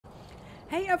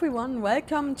Hey everyone,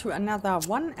 welcome to another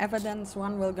one evidence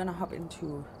one. We're gonna hop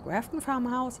into Grafton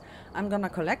Farmhouse. I'm gonna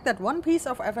collect that one piece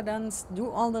of evidence, do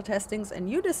all the testings, and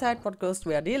you decide what ghost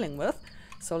we are dealing with.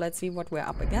 So let's see what we're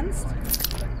up against.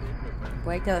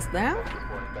 Breaker's there.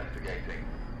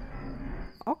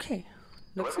 Okay,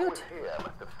 looks good.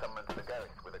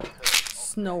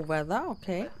 Snow weather,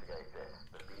 okay.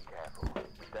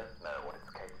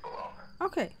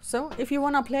 Okay, so if you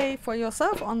wanna play for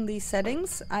yourself on these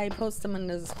settings, I post them in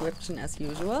the description as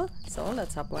usual. So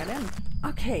let's hop right in.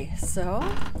 Okay, so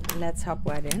let's hop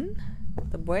right in.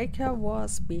 The breaker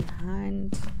was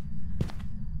behind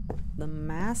the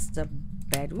master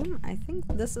bedroom. I think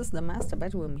this is the master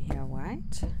bedroom here,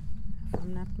 right? If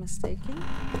I'm not mistaken.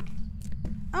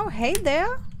 Oh, hey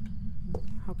there!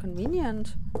 How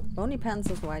convenient. Bony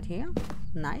Pants is right here.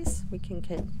 Nice. We can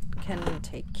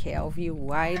take care of you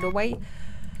right away.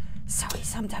 Sorry,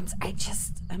 sometimes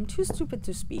I'm too stupid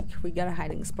to speak. We got a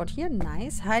hiding spot here.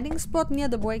 Nice. Hiding spot near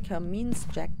the breaker means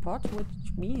jackpot, which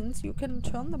means you can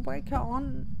turn the breaker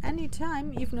on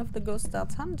anytime, even if the ghost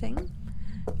starts hunting.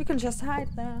 You can just hide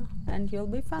there and you'll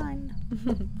be fine.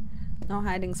 No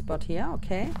hiding spot here.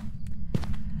 Okay.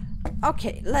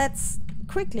 Okay, let's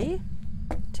quickly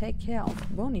take care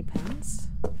of Bony Pants.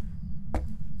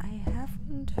 I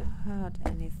haven't heard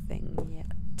anything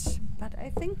yet, but I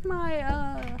think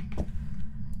my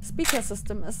speaker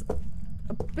system is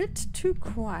a bit too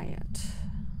quiet.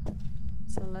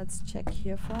 So let's check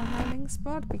here for a hiding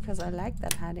spot, because I like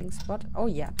that hiding spot. Oh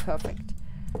yeah, perfect.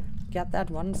 Got that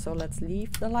one, so let's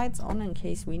leave the lights on in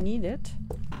case we need it.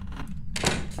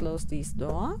 Close these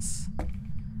doors.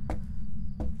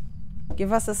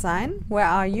 Give us a sign. Where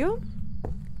are you?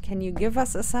 Can you give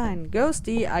us a sign?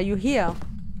 Ghosty, are you here?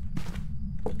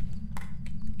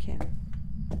 Okay.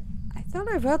 I thought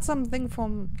I heard something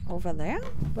from over there,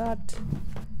 but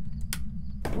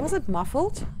was it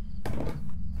muffled?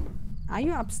 Are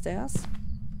you upstairs?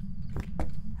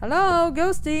 Hello,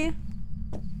 Ghosty.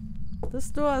 This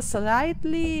door is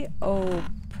slightly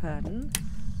open.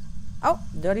 Oh,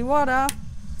 dirty water.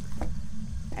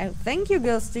 Oh, thank you,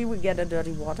 Ghosty. We get a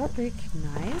dirty water pick.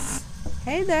 Nice.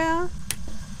 Hey there.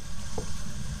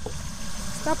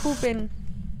 Stop pooping.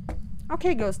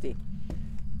 Okay, Ghosty.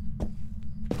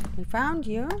 We found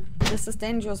you. This is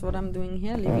dangerous what I'm doing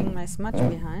here, leaving my smudge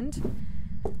behind.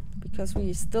 Because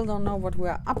we still don't know what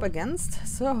we're up against.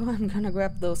 So I'm gonna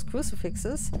grab those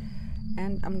crucifixes.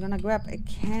 And I'm gonna grab a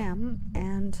cam.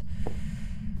 And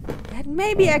that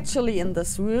may be actually in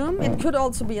this room. It could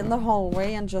also be in the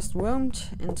hallway and just roamed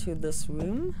into this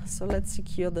room. So let's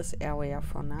secure this area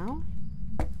for now.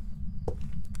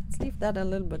 Leave that a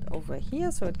little bit over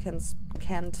here so it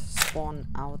can't spawn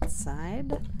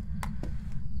outside.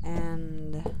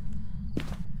 And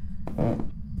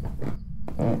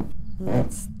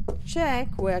let's check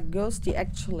where Ghosty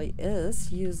actually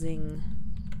is using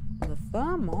the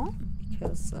thermal,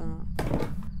 because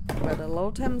where the low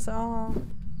temps are,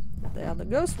 there the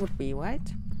ghost would be,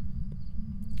 right?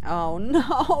 Oh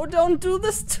no, don't do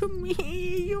this to me!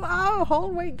 You are a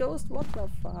hallway ghost, what the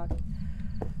fuck?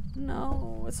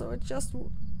 No, so it just...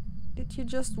 Did you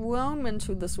just roam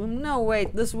into this room? No,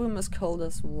 wait, this room is cold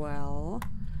as well.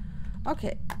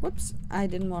 Okay, whoops, I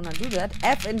didn't want to do that.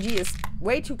 F and G is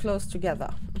way too close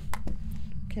together.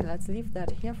 Okay, let's leave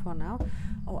that here for now.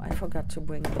 Oh, I forgot to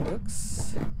bring the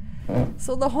books.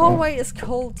 So the hallway is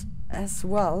cold as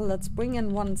well. Let's bring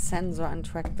in one sensor and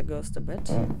track the ghost a bit.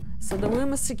 So the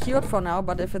room is secured for now,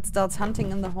 but if it starts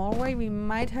hunting in the hallway, we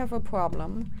might have a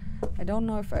problem. I don't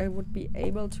know if I would be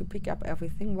able to pick up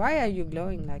everything. Why are you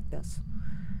glowing like this?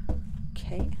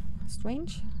 Okay,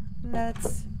 strange.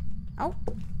 Let's... Oh,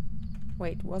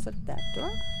 wait, was it that door?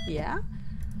 Yeah.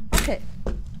 Okay.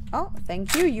 Oh,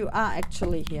 thank you. You are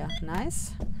actually here.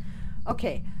 Nice.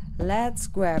 Okay, let's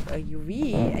grab a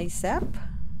UV ASAP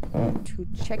to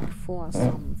check for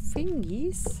some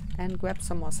thingies and grab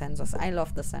some more sensors. I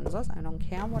love the sensors. I don't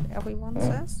care what everyone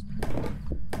says.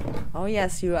 Oh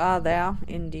yes, you are there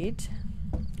indeed.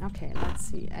 Okay, let's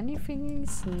see. Any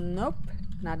thingies? Nope,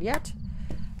 not yet.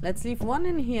 Let's leave one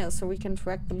in here so we can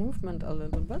track the movement a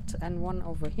little bit, and one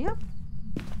over here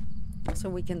so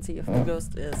we can see if the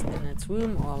ghost is in its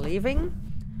room or leaving.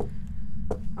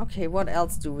 Okay, what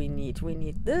else do we need? We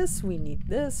need this, we need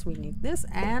this, we need this,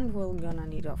 and we're gonna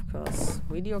need, of course,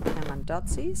 video cam and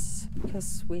dotsies,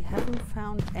 because we haven't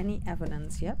found any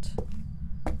evidence yet.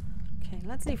 Okay,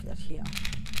 let's leave that here.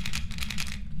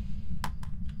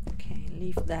 Okay,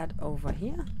 leave that over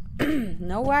here.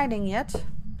 No writing yet.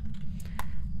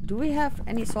 Do we have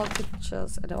any salt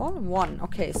pictures at all? One.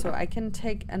 Okay, so I can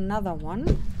take another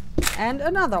one and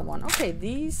another one. Okay,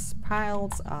 these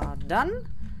piles are done.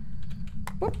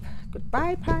 Boop.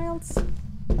 Goodbye, piles.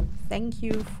 Thank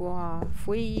you for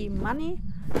free money.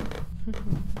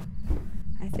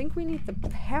 I think we need the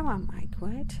paramic,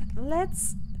 right?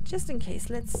 Let's, just in case,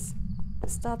 let's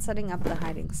start setting up the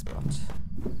hiding spot.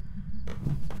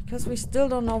 Because we still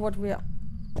don't know what we are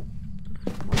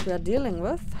dealing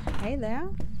with. Hey there.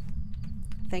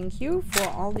 Thank you for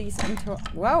all these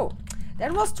Whoa!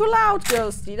 That was too loud,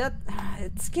 Ghosty. That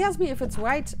it scares me if it's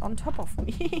right on top of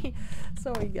me.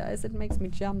 Sorry guys, it makes me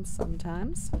jump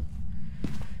sometimes.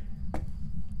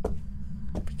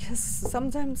 Because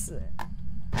sometimes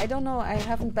I don't know, I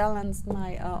haven't balanced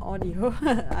my audio.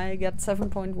 I get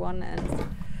 7.1 and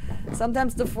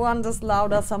sometimes the front is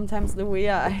louder, sometimes the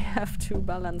rear. I have to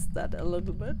balance that a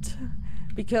little bit.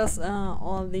 Because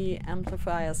all the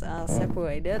amplifiers are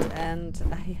separated and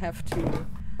I have to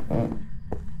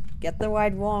get the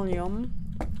right volume.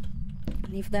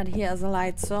 Leave that here as a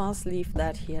light source, leave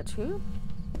that here too.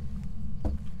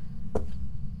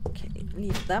 Okay,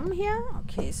 leave them here.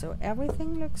 Okay, so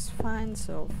everything looks fine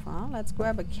so far. Let's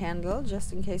grab a candle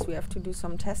just in case we have to do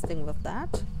some testing with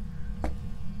that.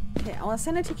 Okay, our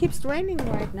sanity keeps draining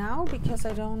right now because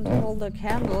I don't hold the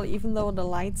candle. Even though the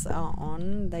lights are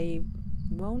on, they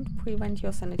won't prevent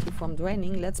your sanity from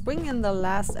draining. Let's bring in the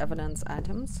last evidence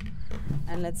items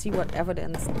and let's see what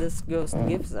evidence this ghost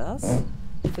gives us.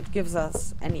 If it gives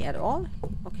us any at all.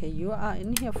 Okay, you are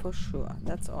in here for sure.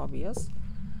 That's obvious.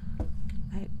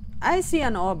 I see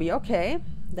an Orby. Okay,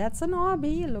 that's an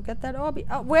Orby. Look at that Orby.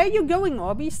 Oh, where are you going,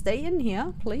 Orby? Stay in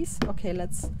here, please. Okay,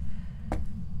 let's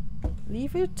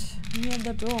leave it near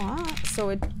the door so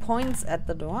it points at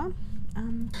the door.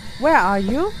 Where are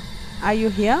you? Are you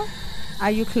here?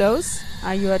 Are you close?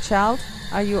 Are you a child?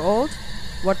 Are you old?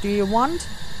 What do you want?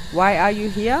 Why are you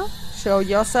here? Show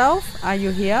yourself. Are you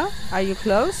here? Are you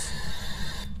close?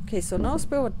 Okay, so no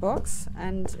spirit box,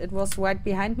 and it was right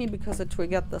behind me because it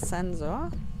triggered the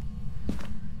sensor.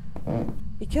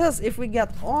 Because if we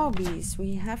get Orbies,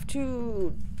 we have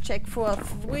to check for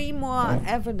 3 more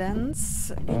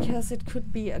evidence, because it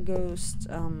could be a ghost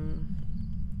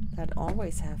that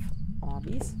always have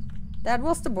Orbies. That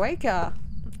was the breaker.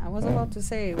 I was about to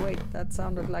say, wait, that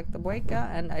sounded like the breaker,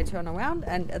 and I turn around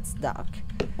and it's dark.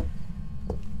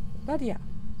 But yeah,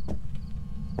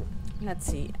 let's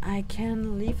see, I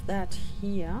can leave that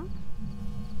here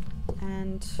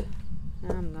and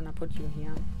I'm gonna put you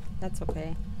here. That's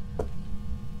okay.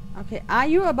 Okay, are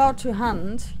you about to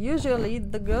hunt? Usually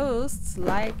the ghosts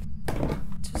like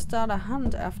to start a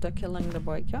hunt after killing the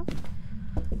breaker.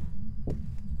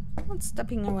 Not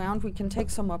stepping around, we can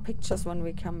take some more pictures when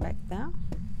we come back there.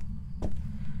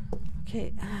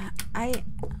 Okay,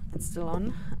 it's still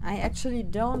on. I actually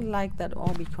don't like that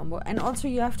Orby combo. And also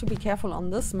you have to be careful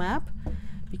on this map,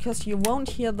 because you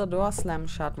won't hear the door slam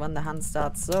shut when the hunt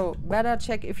starts. So better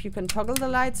check if you can toggle the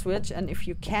light switch, and if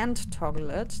you can't toggle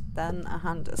it, then a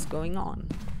hunt is going on.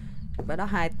 You better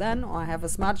hide then, or have a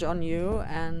smudge on you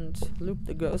and loop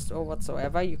the ghost or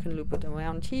whatsoever. You can loop it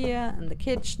around here, in the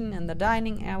kitchen, in the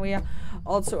dining area,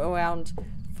 also around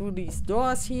through these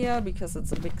doors here, because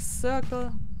it's a big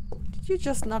circle. Did you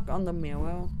just knock on the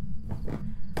mirror?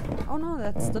 Oh no,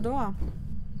 that's the door.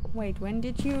 Wait, when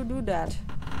did you do that?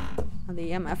 And the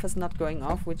EMF is not going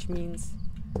off, which means...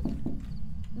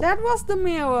 That was the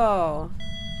mirror!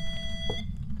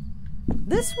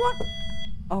 This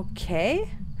one?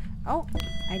 Okay. Oh,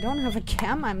 I don't have a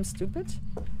cam, I'm stupid.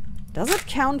 Does it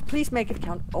count? Please make it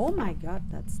count. Oh my god,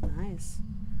 that's nice.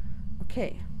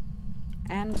 Okay.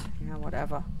 And, yeah,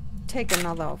 whatever. Take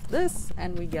another of this,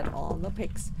 and we get all the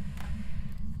pics.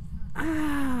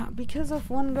 Because of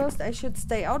one ghost I should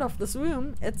stay out of this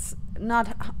room. It's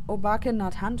not Obake,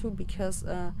 not Hantu, because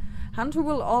Hantu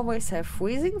will always have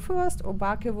freezing first,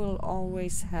 Obake will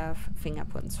always have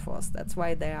fingerprints first. That's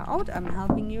why they are out. I'm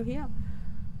helping you here.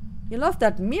 You love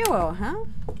that mirror, huh?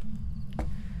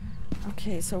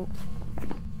 Okay, so...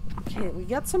 Okay, we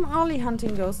got some early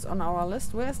hunting ghosts on our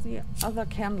list. Where's the other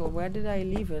candle? Where did I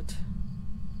leave it?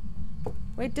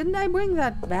 Wait, didn't I bring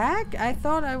that back? I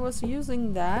thought I was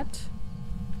using that.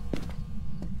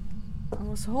 I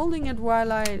was holding it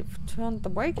while I turned the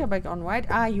breaker back on, right?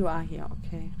 Ah, you are here,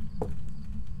 okay.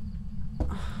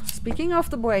 Speaking of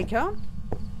the breaker...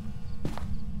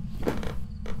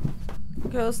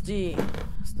 Ghosty,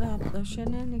 stop the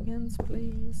shenanigans,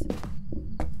 please.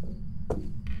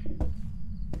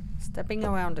 Stepping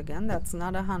around again, that's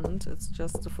not a hunt, it's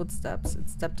just the footsteps. It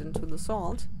stepped into the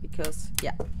salt, because,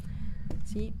 yeah.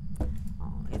 See?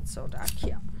 Oh, it's so dark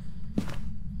here.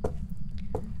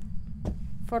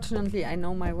 Fortunately, I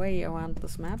know my way around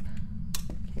this map.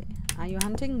 Okay, are you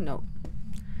hunting? No.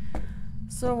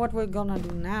 So what we're gonna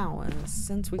do now is,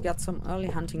 since we got some early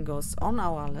hunting ghosts on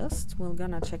our list, we're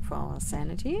gonna check for our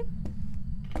sanity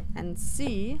and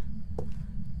see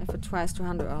if it tries to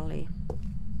hunt early.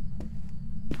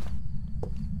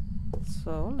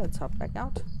 So let's hop back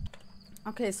out.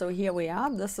 Okay, so here we are.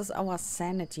 This is our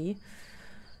sanity.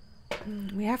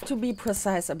 We have to be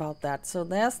precise about that. So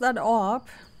there's that orb.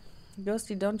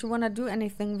 Ghosty, don't you want to do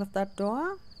anything with that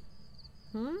door?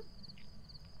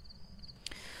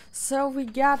 So we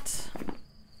got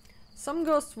some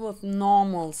ghosts with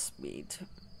normal speed.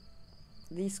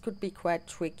 These could be quite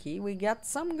tricky. We got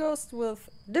some ghosts with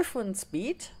different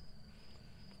speed.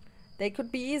 They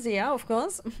could be easier, of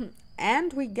course.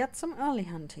 And we get some early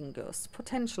hunting ghosts,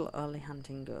 potential early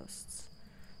hunting ghosts.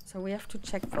 So we have to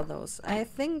check for those. I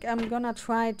think I'm gonna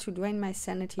try to drain my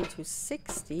sanity to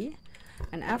 60.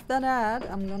 And after that,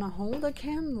 I'm gonna hold a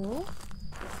candle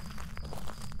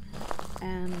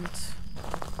and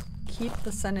keep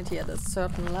the sanity at a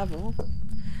certain level.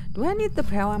 Do I need the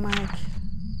power mic?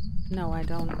 No, I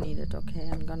don't need it. Okay,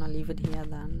 I'm gonna leave it here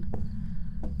then.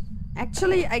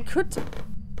 Actually, I could...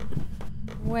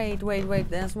 Wait.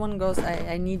 There's one ghost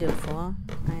I need it for.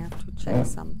 I have to check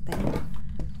something.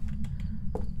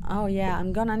 Oh yeah,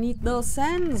 I'm gonna need those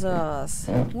sensors.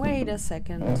 Wait a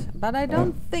second. But I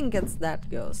don't think it's that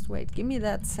ghost. Wait, give me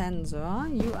that sensor.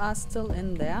 You are still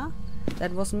in there.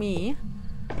 That was me.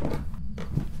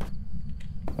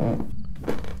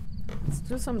 Let's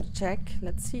do some check.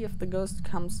 Let's see if the ghost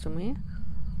comes to me.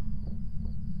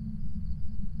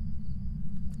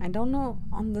 I don't know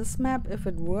on this map if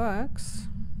it works.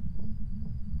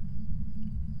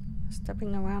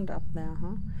 Stepping around up there,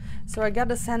 huh? So I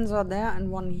got a sensor there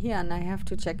and one here, and I have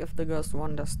to check if the ghost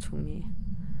wanders to me.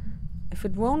 If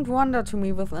it won't wander to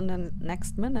me within the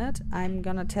next minute, I'm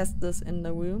gonna test this in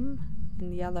the room, in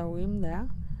the other room there,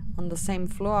 on the same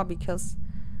floor, because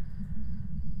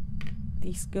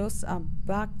these ghosts are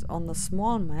bugged on the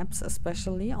small maps,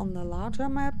 especially on the larger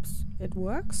maps it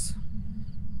works.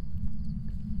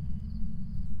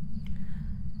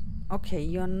 Okay,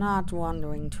 you're not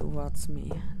wandering towards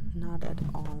me. Not at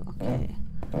all. Okay.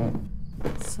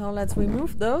 So let's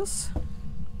remove those.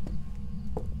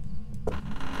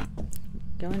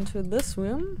 Go into this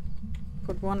room.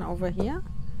 Put one over here.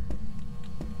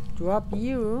 Drop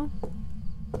you.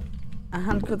 A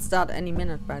hunt could start any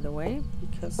minute, by the way,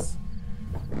 because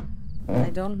I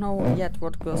don't know yet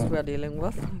what ghost we're dealing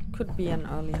with. It could be an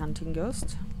early hunting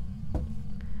ghost.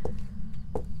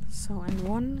 So, and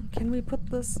one, can we put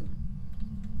this...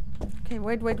 Okay,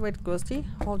 wait, ghosty.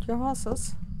 Hold your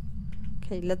horses.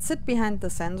 Okay, let's sit behind the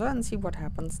sensor and see what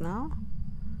happens now.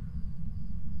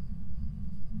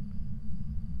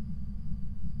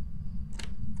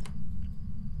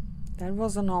 That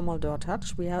was a normal door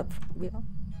touch. We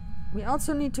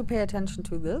also need to pay attention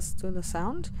to this, to the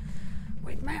sound.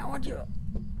 Wait, my audio.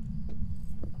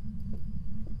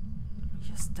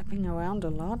 You're stepping around a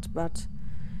lot, but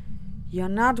you're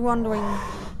not wandering.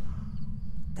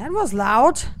 That was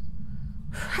loud.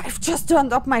 I've just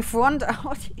turned up my front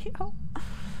audio.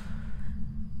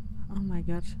 Oh my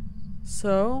god.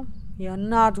 So, you're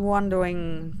not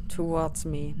wandering towards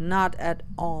me. Not at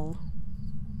all.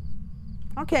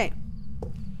 Okay.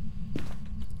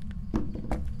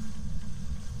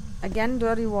 Again,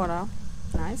 dirty water.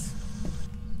 Nice.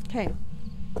 Okay.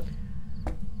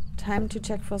 Time to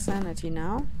check for sanity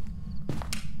now.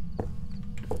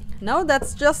 No,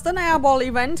 that's just an airball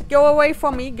event. Go away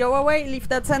from me. Go away. Leave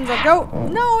that sensor. Go.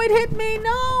 No, it hit me.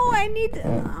 No, I need...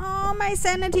 Oh, my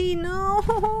sanity.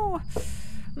 No.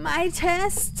 My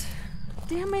test.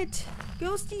 Damn it.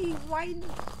 Ghosty, why...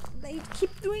 They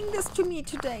keep doing this to me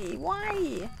today.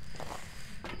 Why?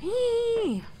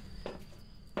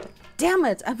 Damn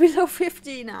it. I'm below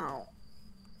 50 now.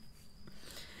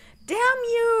 Damn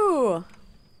you.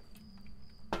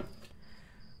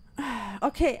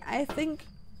 Okay, I think...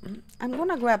 I'm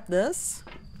gonna grab this.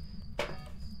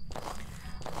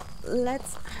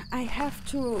 I have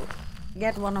to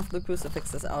get one of the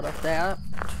crucifixes out of there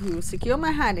to secure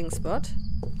my hiding spot.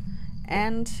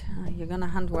 And you're gonna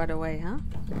hunt right away, huh?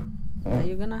 Are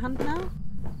you gonna hunt now?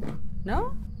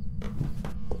 No?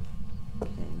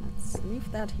 Okay, let's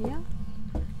leave that here.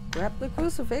 Grab the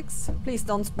crucifix. Please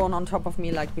don't spawn on top of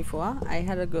me like before. I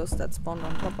had a ghost that spawned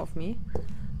on top of me.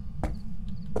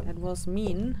 That was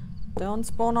mean. Don't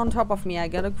spawn on top of me, I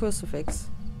got a crucifix.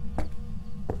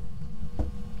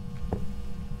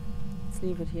 Let's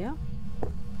leave it here.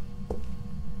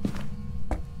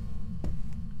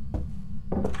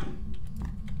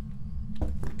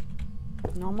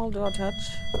 Normal door touch.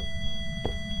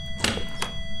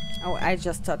 Oh, I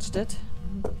just touched it.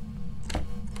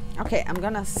 Okay, I'm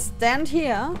gonna stand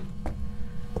here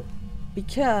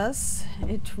Because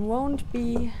it won't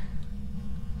be...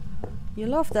 You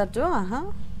love that door,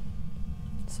 huh?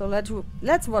 So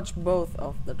let's watch both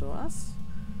of the doors.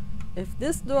 If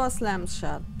this door slams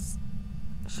shut,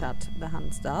 the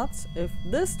hunt starts. If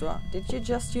this door... Did you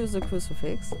just use a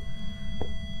crucifix?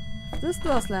 If this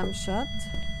door slams shut,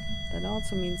 that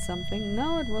also means something.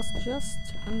 No, it was just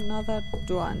another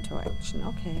door interaction.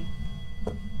 Okay.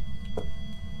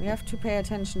 We have to pay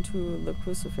attention to the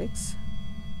crucifix.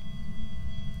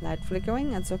 Light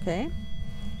flickering, it's okay.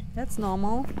 That's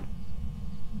normal.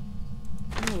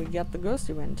 Oh, we got the ghost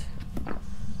event.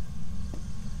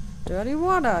 Dirty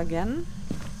water again.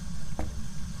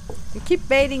 You keep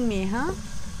baiting me, huh?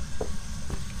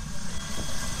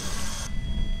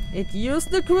 It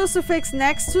used the crucifix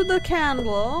next to the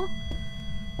candle.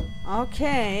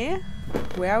 Okay.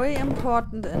 Very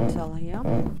important intel here.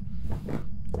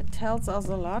 It tells us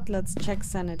a lot. Let's check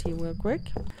sanity real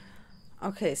quick.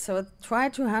 Okay, so try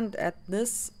to hunt at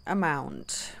this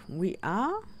amount. We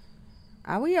are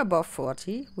we above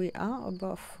 40? We are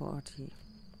above 40.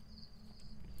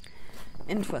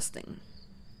 Interesting.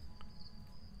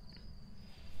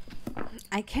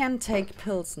 I can't take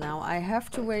pills now. I have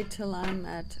to wait till I'm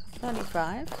at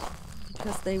 35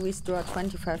 because they restore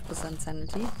 25%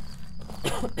 sanity.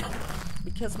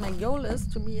 Because my goal is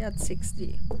to be at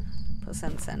 60%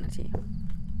 sanity.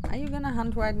 Are you gonna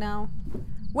hunt right now?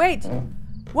 Wait!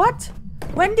 What?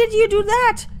 When did you do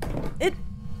that?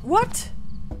 What?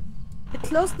 It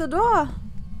closed the door.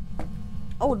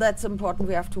 Oh, that's important.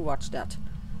 We have to watch that.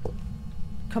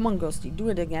 Come on, Ghosty. Do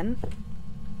it again.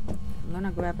 I'm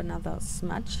gonna grab another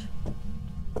smudge.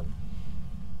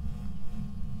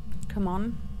 Come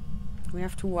on. We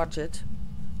have to watch it.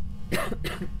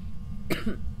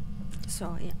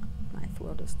 Sorry, my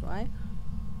throat is dry.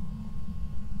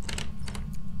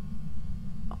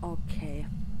 Okay.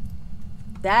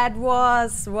 That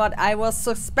was what I was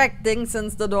suspecting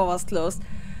since the door was closed.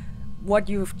 What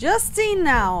you've just seen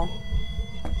now.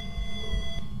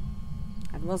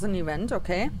 It was an event,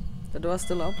 okay. The door's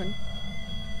still open.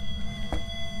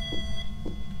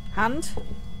 Hunt?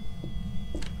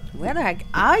 Where the heck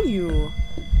are you?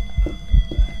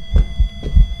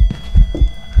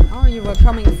 Oh, you were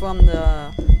coming from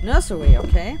the nursery,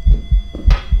 okay.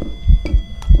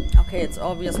 Okay, it's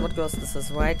obvious what ghost this is,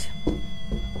 right?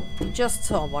 You just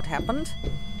saw what happened.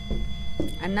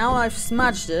 And now I've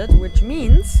smudged it, which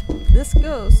means this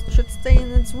ghost should stay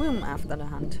in its room after the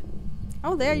hunt.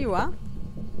 Oh, there you are.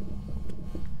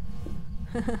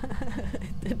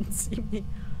 It didn't see me.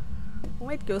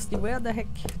 Wait, Ghosty, where the heck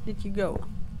did you go?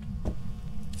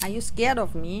 Are you scared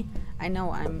of me? I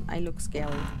know I look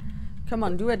scary. Come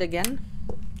on, do it again.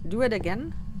 Do it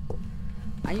again.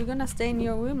 Are you gonna stay in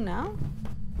your room now?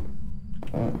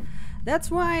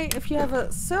 That's why if you have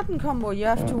a certain combo, you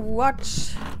have to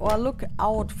watch or look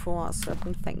out for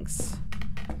certain things.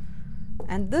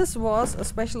 And this was a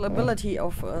special ability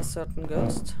of a certain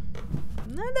ghost.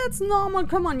 No, that's normal.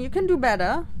 Come on, you can do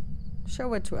better.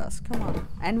 Show it to us. Come on.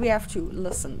 And we have to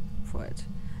listen for it.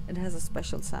 It has a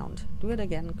special sound. Do it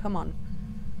again. Come on.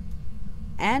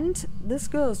 And this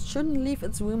ghost shouldn't leave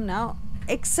its room now,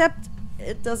 except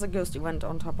it does a ghost event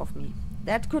on top of me.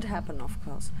 That could happen, of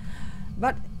course.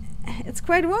 But it's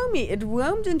quite wormy. It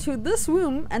roamed into this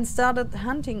room and started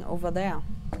hunting over there.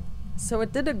 So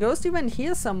it did a ghost event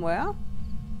here somewhere.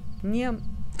 Near...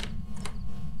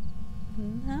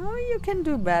 No, you can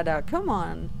do better. Come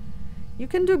on. You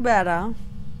can do better.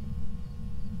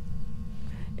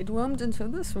 It roamed into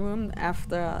this room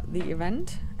after the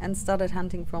event and started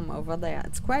hunting from over there.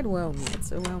 It's quite wormy.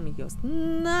 It's a wormy ghost.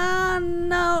 No,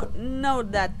 no, no,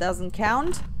 that doesn't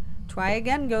count. Try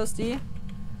again, Ghosty.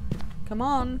 Come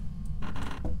on.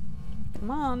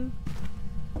 Come on.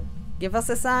 Give us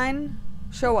a sign.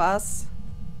 Show us.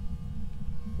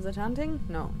 Is it hunting?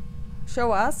 No.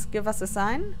 Show us. Give us a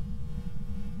sign.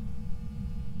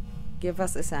 Give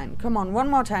us a sign. Come on, one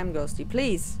more time, Ghosty,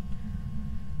 please.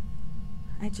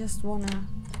 I just wanna...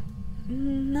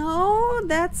 No,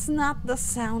 that's not the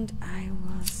sound I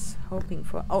was hoping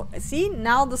for. Oh, see?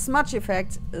 Now the smudge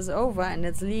effect is over and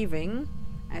it's leaving.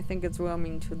 I think it's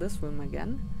roaming to this room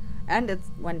again. And it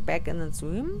went back in its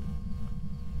room.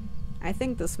 I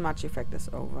think the smudge effect is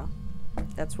over.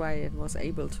 That's why it was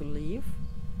able to leave.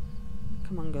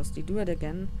 Come on, Ghosty, do it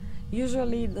again.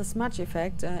 Usually the smudge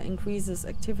effect increases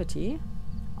activity.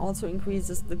 Also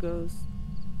increases the ghost.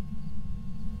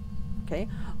 Okay.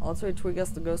 Also it triggers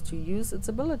the ghost to use its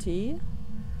ability.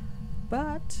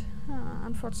 But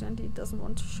unfortunately it doesn't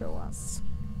want to show us.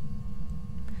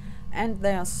 And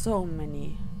there are so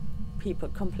many people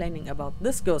complaining about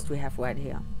this ghost we have right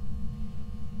here.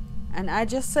 And I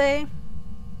just say,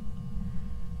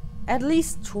 At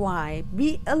least try.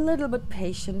 Be a little bit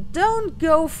patient. Don't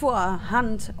go for a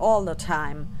hunt all the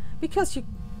time. Because you...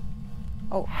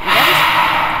 Oh,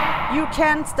 you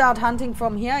can't start hunting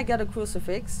from here. I got a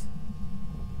crucifix.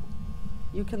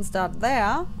 You can start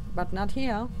there, but not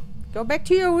here. Go back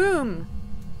to your room.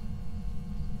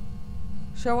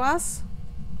 Show us.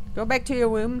 Go back to your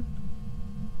room.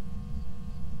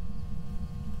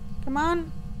 Come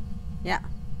on. Yeah.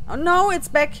 Oh no, it's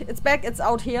back. It's back. It's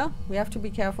out here. We have to be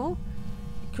careful.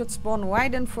 It could spawn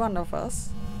right in front of us,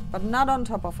 but not on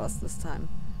top of us this time.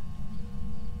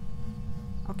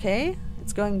 Okay,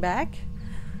 it's going back.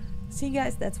 See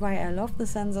guys, that's why I love the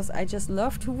sensors. I just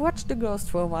love to watch the ghost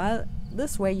for a while.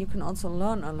 This way you can also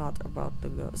learn a lot about the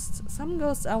ghosts. Some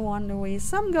ghosts are wandery,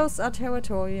 some ghosts are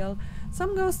territorial,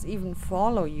 some ghosts even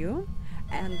follow you.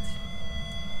 And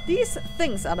these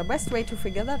things are the best way to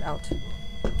figure that out.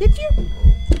 Did you?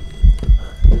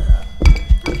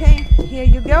 Okay, here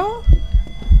you go.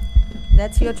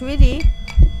 That's your treaty.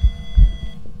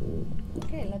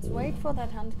 Okay, let's wait for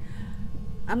that hunt.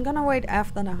 I'm gonna wait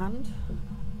after the hunt.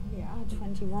 We are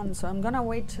 21, so I'm gonna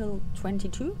wait till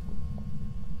 22.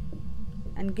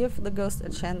 And give the ghost a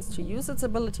chance to use its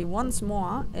ability once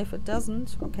more. If it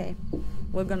doesn't, okay,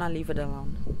 we're gonna leave it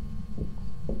alone.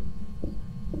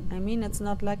 I mean, it's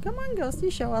not like, come on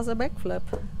ghosty, show us a backflip.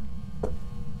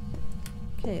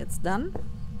 Okay, it's done.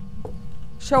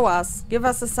 Show us, give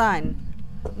us a sign.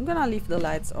 I'm gonna leave the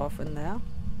lights off in there.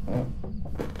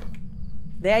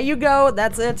 There you go,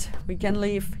 that's it. We can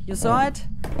leave. You saw it?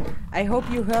 I hope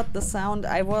you heard the sound.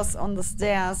 I was on the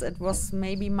stairs. It was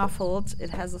maybe muffled.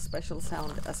 It has a special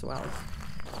sound as well.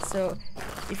 So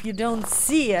if you don't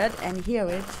see it and hear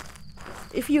it,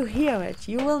 if you hear it,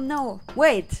 you will know.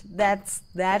 Wait, that's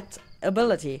that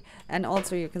ability. And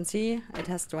also you can see it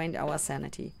has drained our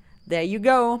sanity. There you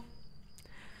go.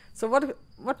 So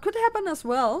what could happen as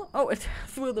well? Oh, it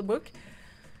threw the book.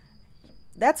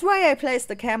 That's why I placed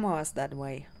the cameras that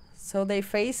way. So they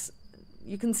face,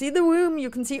 you can see the room, you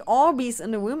can see Orbeez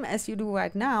in the room as you do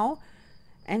right now.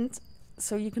 And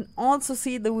so you can also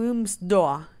see the room's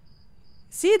door.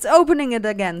 See, it's opening it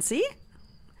again, see?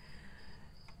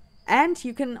 And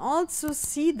you can also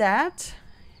see that,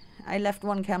 I left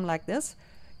one cam like this.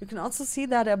 You can also see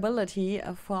that ability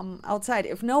from outside.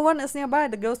 If no one is nearby,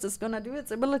 the ghost is gonna do its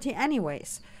ability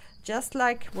anyways. Just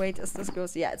like, wait, is this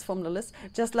ghost? Yeah, it's from the list.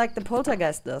 Just like the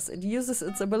poltergeist does. It uses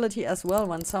its ability as well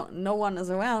when no one is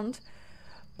around.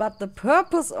 But the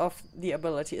purpose of the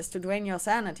ability is to drain your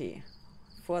sanity.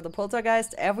 For the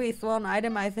poltergeist, every thrown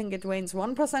item, I think it drains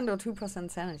 1% or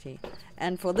 2% sanity.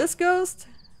 And for this ghost,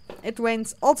 it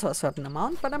drains also a certain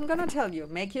amount. But I'm gonna tell you,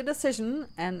 make your decision,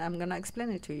 and I'm gonna explain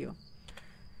it to you.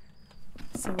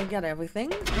 So we got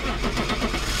everything.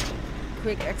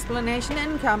 Quick explanation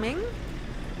incoming.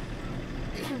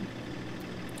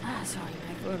 Sorry,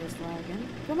 my throat is dry again.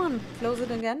 Come on, close it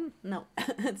again. No,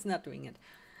 it's not doing it.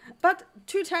 But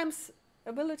 2 times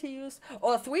ability use,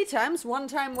 or 3 times. One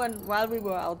time while we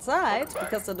were outside,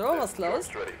 because the door was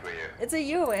closed. It's a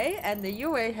UA, and the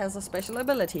UA has a special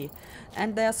ability.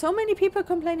 And there are so many people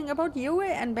complaining about UA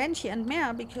and Banshee and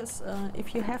Mare, because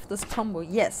if you have this combo,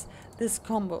 yes, this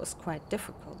combo is quite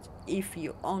difficult if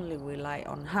you only rely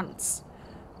on hunts.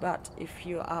 But if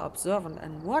you are observant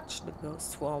and watch the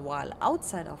ghost for a while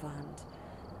outside of a hunt,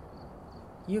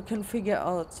 you can figure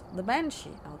out the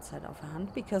Banshee outside of a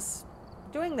hunt, because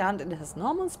during the hunt it has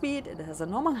normal speed, it has a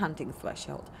normal hunting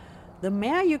threshold. The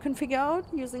Mare you can figure out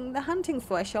using the hunting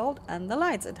threshold and the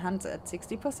lights. It hunts at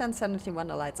 60% sanity when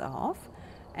the lights are off,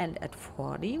 and at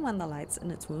 40 when the lights in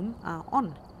its room are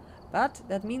on. But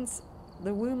that means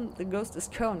the room the ghost is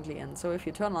currently in. So if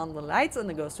you turn on the lights in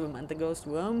the ghost room and the ghost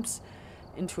roams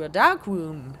into a dark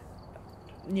room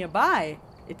nearby,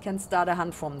 it can start a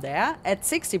hunt from there at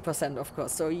 60%, of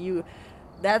course. So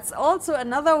that's also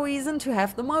another reason to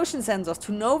have the motion sensors,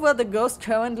 to know where the ghost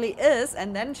currently is,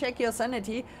 and then check your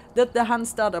sanity. Did the hunt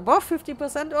start above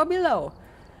 50% or below?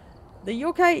 The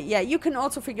yokai, yeah, you can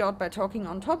also figure out by talking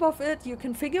on top of it. You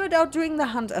can figure it out during the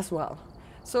hunt as well.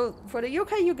 So for the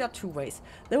yokai you got 2 ways.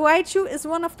 The Raichu is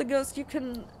one of the ghosts you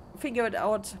can figure it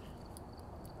out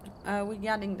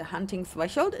regarding the hunting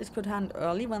threshold. It could hunt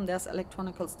early when there's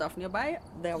electronical stuff nearby.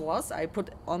 I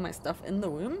put all my stuff in the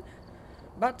room,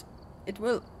 but it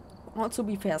will also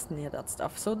be fast near that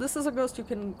stuff. So this is a ghost you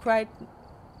can quite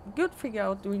good figure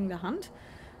out during the hunt.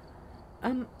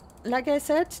 Like I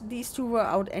said, these 2 were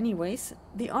out anyways.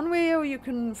 The Onryo you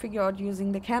can figure out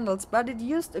using the candles, but it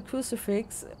used a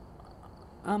crucifix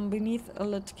beneath a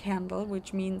lit candle,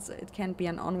 which means it can't be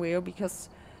an Onryo, because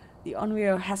the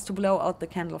Onryo has to blow out the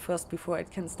candle first before it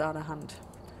can start a hunt.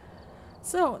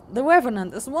 So, the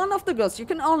Revenant is one of the ghosts you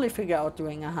can only figure out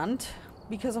during a hunt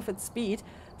because of its speed.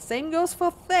 Same goes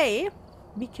for Fae,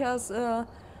 because the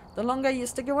longer you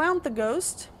stick around the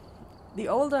ghost, the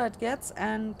older it gets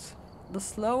and the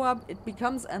slower it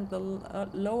becomes and the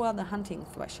lower the hunting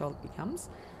threshold becomes.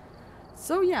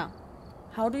 So yeah,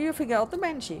 how do you figure out the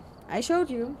Banshee? I showed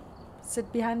you.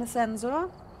 Sit behind a sensor,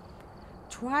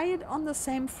 try it on the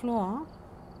same floor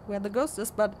where the ghost is,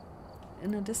 but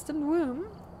in a distant room,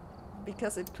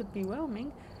 because it could be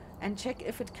roaming, and check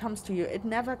if it comes to you. It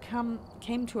never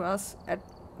came to us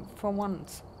for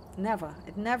once. Never.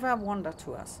 It never wandered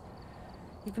to us.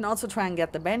 You can also try and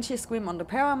get the Banshee scream on the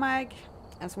paramic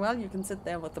as well. You can sit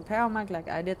there with the paramic like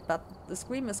I did, but the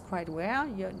scream is quite rare.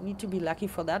 You need to be lucky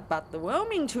for that, but the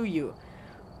roaming to you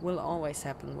will always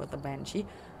happen with the Banshee.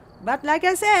 But like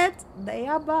I said, they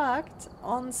are bugged.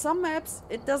 On some maps,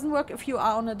 it doesn't work if you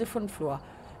are on a different floor.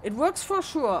 It works for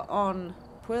sure on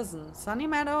Prison, Sunny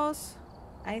Meadows.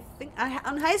 I think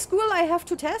on High School I have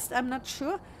to test, I'm not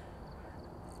sure.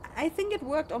 I think it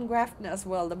worked on Grafton as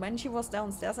well. The Banshee was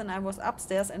downstairs and I was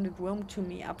upstairs and it roamed to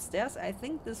me upstairs. I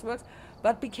think this works.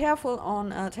 But be careful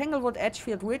on Tanglewood,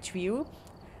 Edgefield, Ridgeview.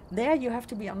 There you have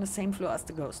to be on the same floor as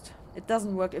the ghost. It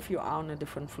doesn't work if you are on a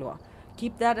different floor.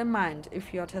 Keep that in mind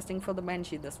if you're testing for the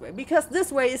Banshee this way. Because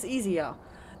this way is easier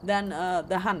than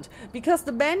the hunt. Because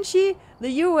the Banshee, the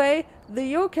UA,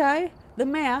 the yokai, the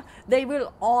mare, they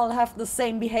will all have the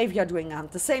same behavior during a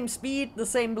hunt. The same speed, the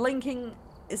same blinking,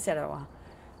 etc.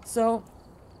 So,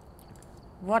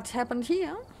 what happened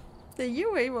here? The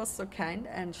UA was so kind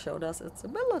and showed us its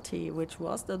ability, which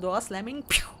was the door slamming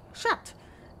shut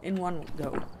in one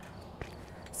go.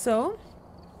 So,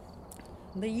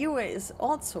 the UA is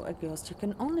also a ghost you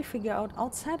can only figure out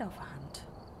outside of a hunt,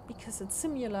 because it's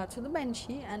similar to the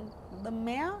Banshee and the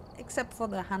mare, except for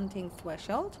the hunting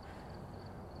threshold.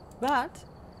 But,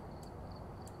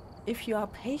 if you are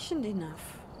patient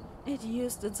enough, it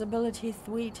used its ability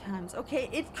 3 times. Okay,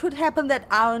 it could happen that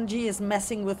RNG is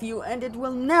messing with you and it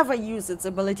will never use its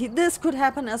ability. This could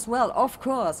happen as well, of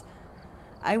course.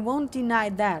 I won't deny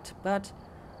that, but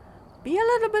be a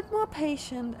little bit more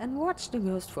patient and watch the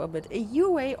ghost for a bit. A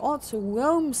UA also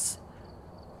roams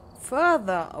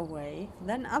further away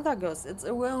than other ghosts. It's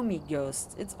a roamy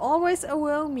ghost. It's always a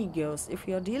roamy ghost if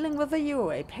you're dealing with a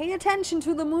UA. Pay attention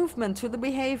to the movement, to the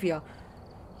behavior.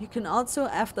 You can also,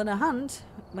 after the hunt,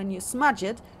 when you smudge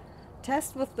it,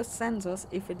 test with the sensors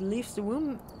if it leaves the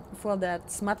room for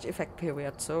that smudge effect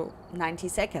period, so 90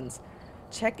 seconds.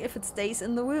 Check if it stays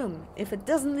in the room. If it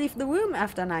doesn't leave the room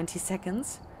after 90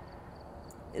 seconds,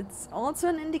 it's also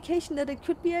an indication that it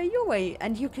could be a UA,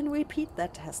 and you can repeat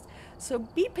that test. So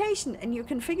be patient and you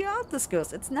can figure out this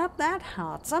ghost. It's not that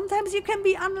hard. Sometimes you can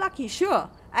be unlucky, sure.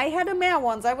 I had a mare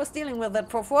once, I was dealing with it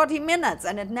for 40 minutes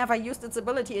and it never used its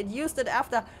ability. It used it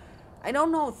after, I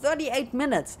don't know, 38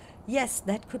 minutes. Yes,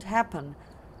 that could happen.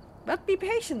 But be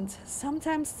patient.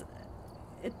 Sometimes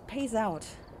it pays out.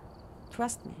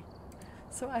 Trust me.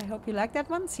 So I hope you like that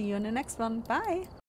one. See you in the next one. Bye.